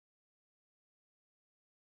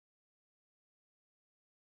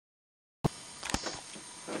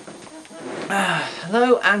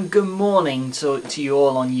Hello and good morning to you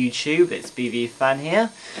all on YouTube. It's BV Fan here,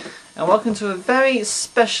 and welcome to a very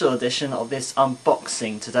special edition of this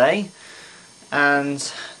unboxing today.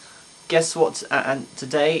 And guess what? And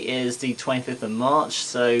today is the 25th of March.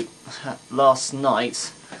 So last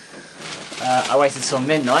night I waited till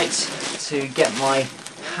midnight to get my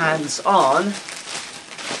hands on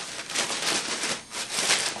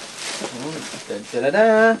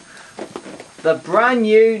the brand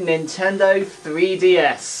new Nintendo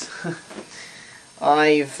 3DS.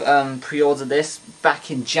 I've pre-ordered this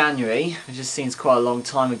back in January, which just seems quite a long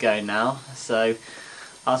time ago now. So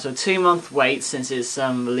after a 2-month wait since its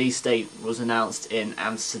release date was announced in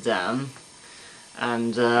Amsterdam,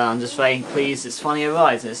 and I'm just very pleased it's finally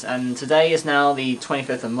arrived. And today is now the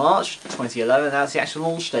 25th of March 2011, and that's the actual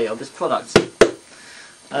launch date of this product.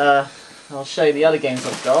 I'll show you the other games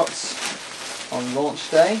I've got on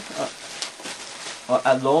launch day.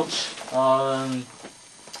 At launch,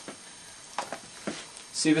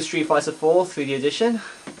 Super Street Fighter 4 3D Edition,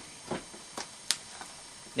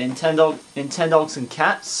 Nintendogs and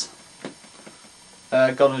Cats,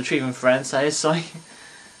 Golden Retriever and Friends, that is, sorry,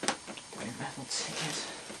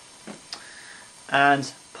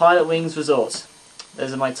 and Pilot Wings Resort.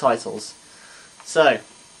 Those are my titles. So,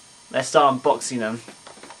 let's start unboxing them.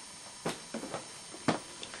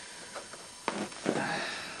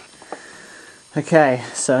 Okay,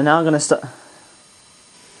 so now I'm going to start.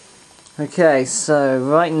 Okay, so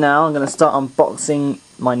right now I'm going to start unboxing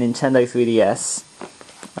my Nintendo 3DS,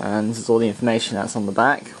 and this is all the information that's on the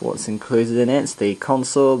back. What's included in it: the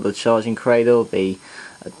console, the charging cradle, the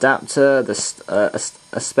adapter, a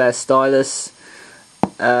spare stylus,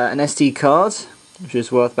 an SD card, which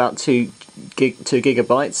is worth about 2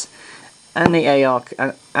 gigabytes, and the AR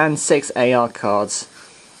and 6 AR cards,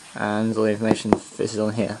 and all the information fitted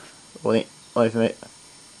on here. All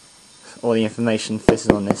the information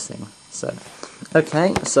fitted on this thing. So,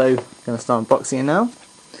 okay, so I'm going to start unboxing it now.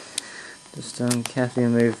 Just carefully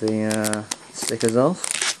remove the stickers off.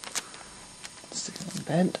 Stick it on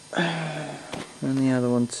bed. And the other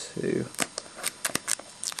one too.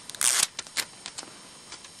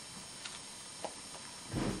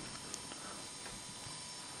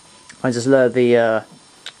 I just lowered the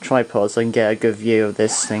tripod so I can get a good view of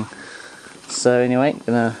this thing. So anyway, I'm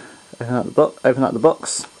going to open up the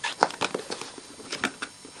box,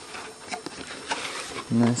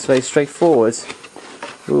 and then it's very straightforward.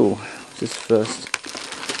 Ooh, just first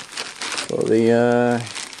got the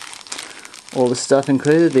all the stuff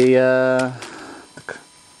included.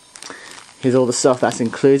 Here's all the stuff that's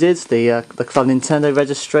included. The Club Nintendo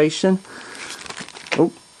registration.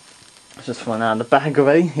 Oh, it's just fallen out of the bag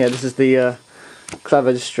already. Yeah, this is the club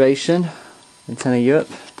registration. Nintendo Europe.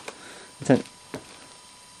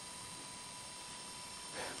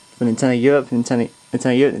 For Nintendo Europe,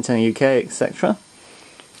 Nintendo UK, etc.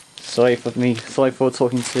 Sorry for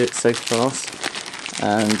talking to it so fast.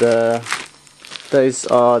 And those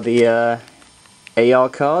are the AR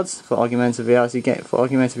cards for augmented reality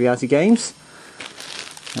games.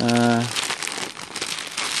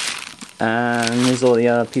 And there's all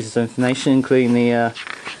the pieces of information, including the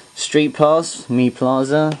Street Pass, Mi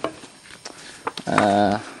Plaza,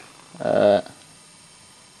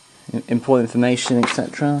 important information,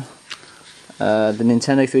 etc. The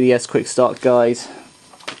Nintendo 3DS Quick Start Guide,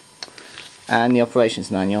 and the operations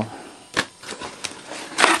manual.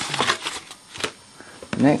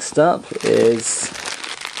 Next up is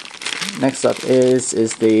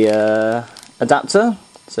the adapter,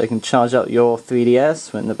 so you can charge up your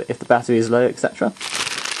 3DS if the battery is low, etc.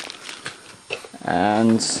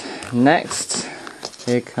 And next,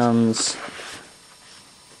 here comes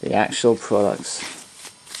the actual products.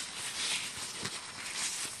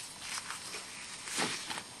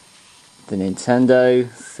 The Nintendo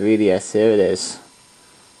 3DS, here it is.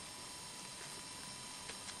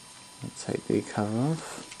 Let's take the cover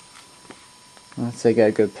off. Let's take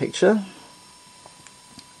a good picture.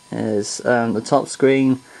 There's the top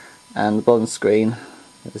screen and the bottom screen.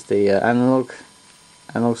 There's the analog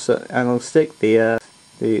stick, the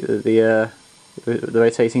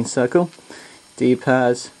rotating circle,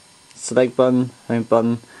 D-pad, select button, home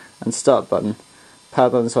button, and start button. Power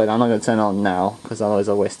button, sorry, I'm not going to turn it on now because otherwise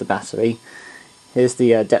I'll waste the battery. Here's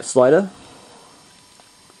the depth slider,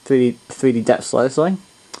 3D depth slider, sorry,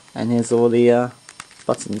 and here's all the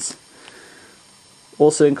buttons.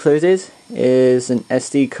 Also included is an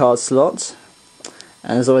SD card slot,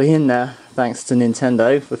 and it's already in there thanks to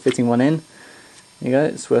Nintendo for fitting one in. There you go,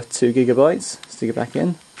 it's worth 2 gigabytes. Stick it back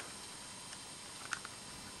in.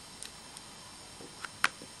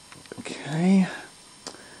 Okay.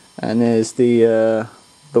 And there's the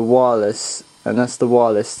wireless and that's the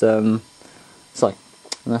wireless. Sorry, and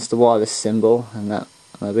that's the wireless symbol, and that,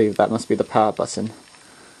 I believe that must be the power button.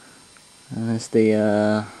 And there's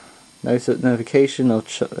the notification of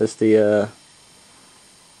there's the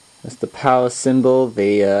power symbol,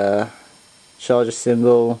 the charger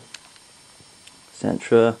symbol,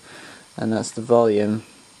 etc. And that's the volume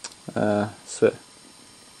switch.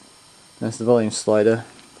 That's the volume slider.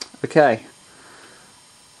 Okay,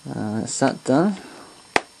 that's that done.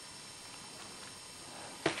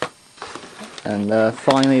 And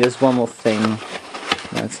finally, there's one more thing I'm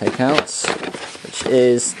going to take out, which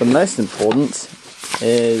is the most important,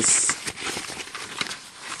 is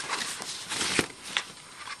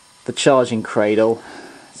the charging cradle.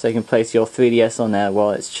 So you can place your 3DS on there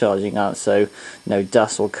while it's charging up, so no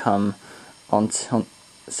dust will come to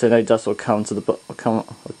the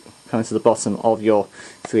bottom of your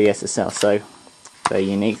 3DS itself. So very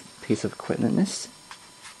unique piece of equipment. This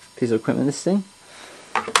thing.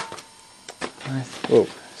 Oh,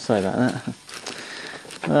 sorry about that.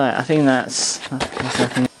 Right, I think that's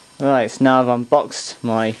everything. Right, now I've unboxed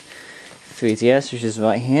my 3DS, which is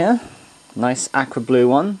right here. Nice aqua blue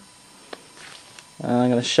one.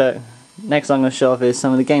 Next I'm going to show off is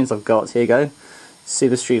some of the games I've got. Here you go.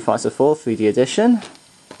 Super Street Fighter 4 3D Edition.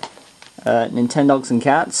 Nintendogs and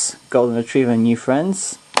Cats, Golden Retriever and New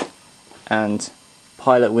Friends, and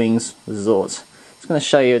Pilot Wings Resort. I'm just going to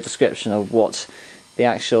show you a description of what the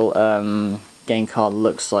actual game card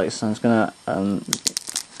looks like. So I'm just going to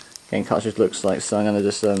game cartridge looks like. So I'm going to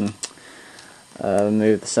just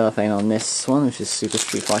remove the cellophane on this one, which is Super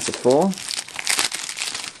Street Fighter 4.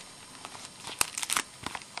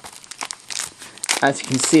 As you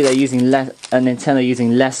can see, they're using Nintendo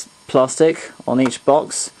using less plastic on each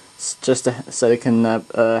box, just so they can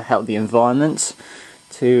help the environment,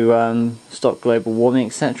 to stop global warming,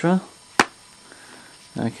 etc.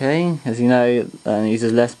 Okay, as you know, it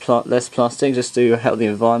uses less plastic just to help the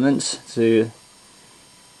environment, to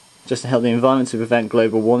prevent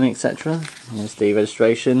global warming, etc. Here's the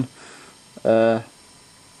registration. Sorry,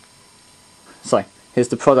 here's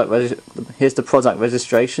the product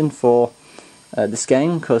registration for this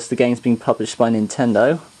game, because the game's been published by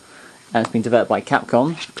Nintendo and it's been developed by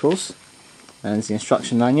Capcom, of course. And there's the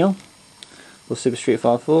instruction manual for Super Street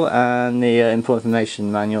Fighter 4 and the important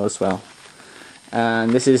information manual as well.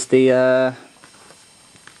 And this is the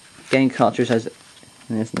game cartridge. This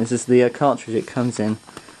is the cartridge it comes in.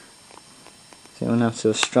 So you won't have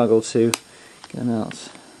to struggle to get them out.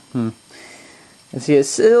 You see,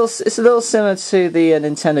 it's a little similar to the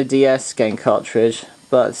Nintendo DS game cartridge,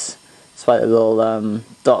 but despite the little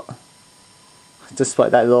dot,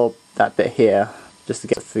 despite that bit here, just to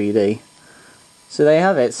get 3D. So there you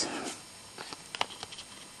have it.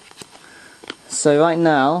 So right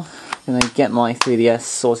now, I'm going to get my 3DS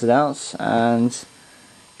sorted out and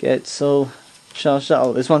get it all charged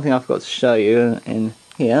up. There's one thing I forgot to show you in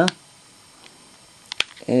here,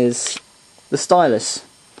 is the stylus,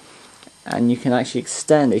 and you can actually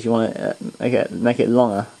extend it if you want to make it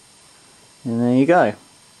longer. And there you go.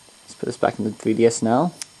 Let's put this back in the 3DS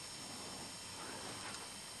now.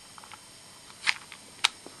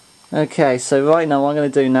 Okay, so right now what I'm going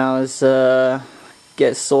to do now is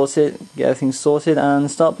get everything sorted and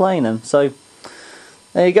start playing them. So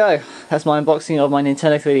there you go. That's my unboxing of my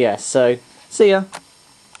Nintendo 3DS. So see ya.